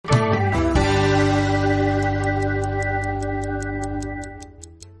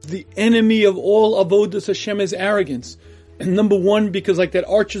the enemy of all Avodas Hashem is arrogance. And number one, because like that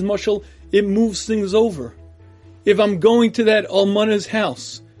archer's mushal, it moves things over. If I'm going to that almana's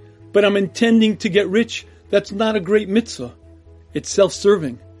house, but I'm intending to get rich, that's not a great mitzvah. It's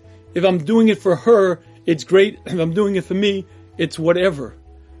self-serving. If I'm doing it for her, it's great. If I'm doing it for me, it's whatever.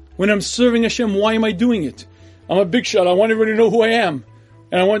 When I'm serving Hashem, why am I doing it? I'm a big shot. I want everybody to know who I am.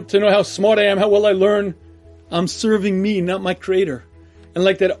 And I want to know how smart I am, how well I learn. I'm serving me, not my creator. And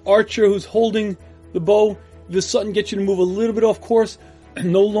like that archer who's holding the bow, if the sudden gets you to move a little bit off course,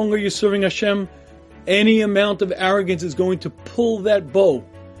 and no longer you're serving Hashem, any amount of arrogance is going to pull that bow.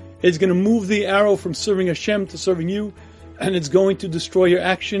 It's going to move the arrow from serving Hashem to serving you, and it's going to destroy your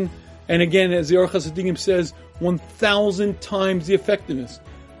action. And again, as the Orach HaSadikim says, 1,000 times the effectiveness.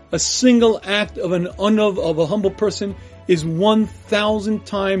 A single act of an unav, of a humble person, is 1,000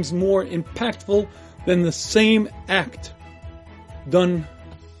 times more impactful than the same act done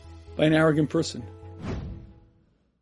by an arrogant person.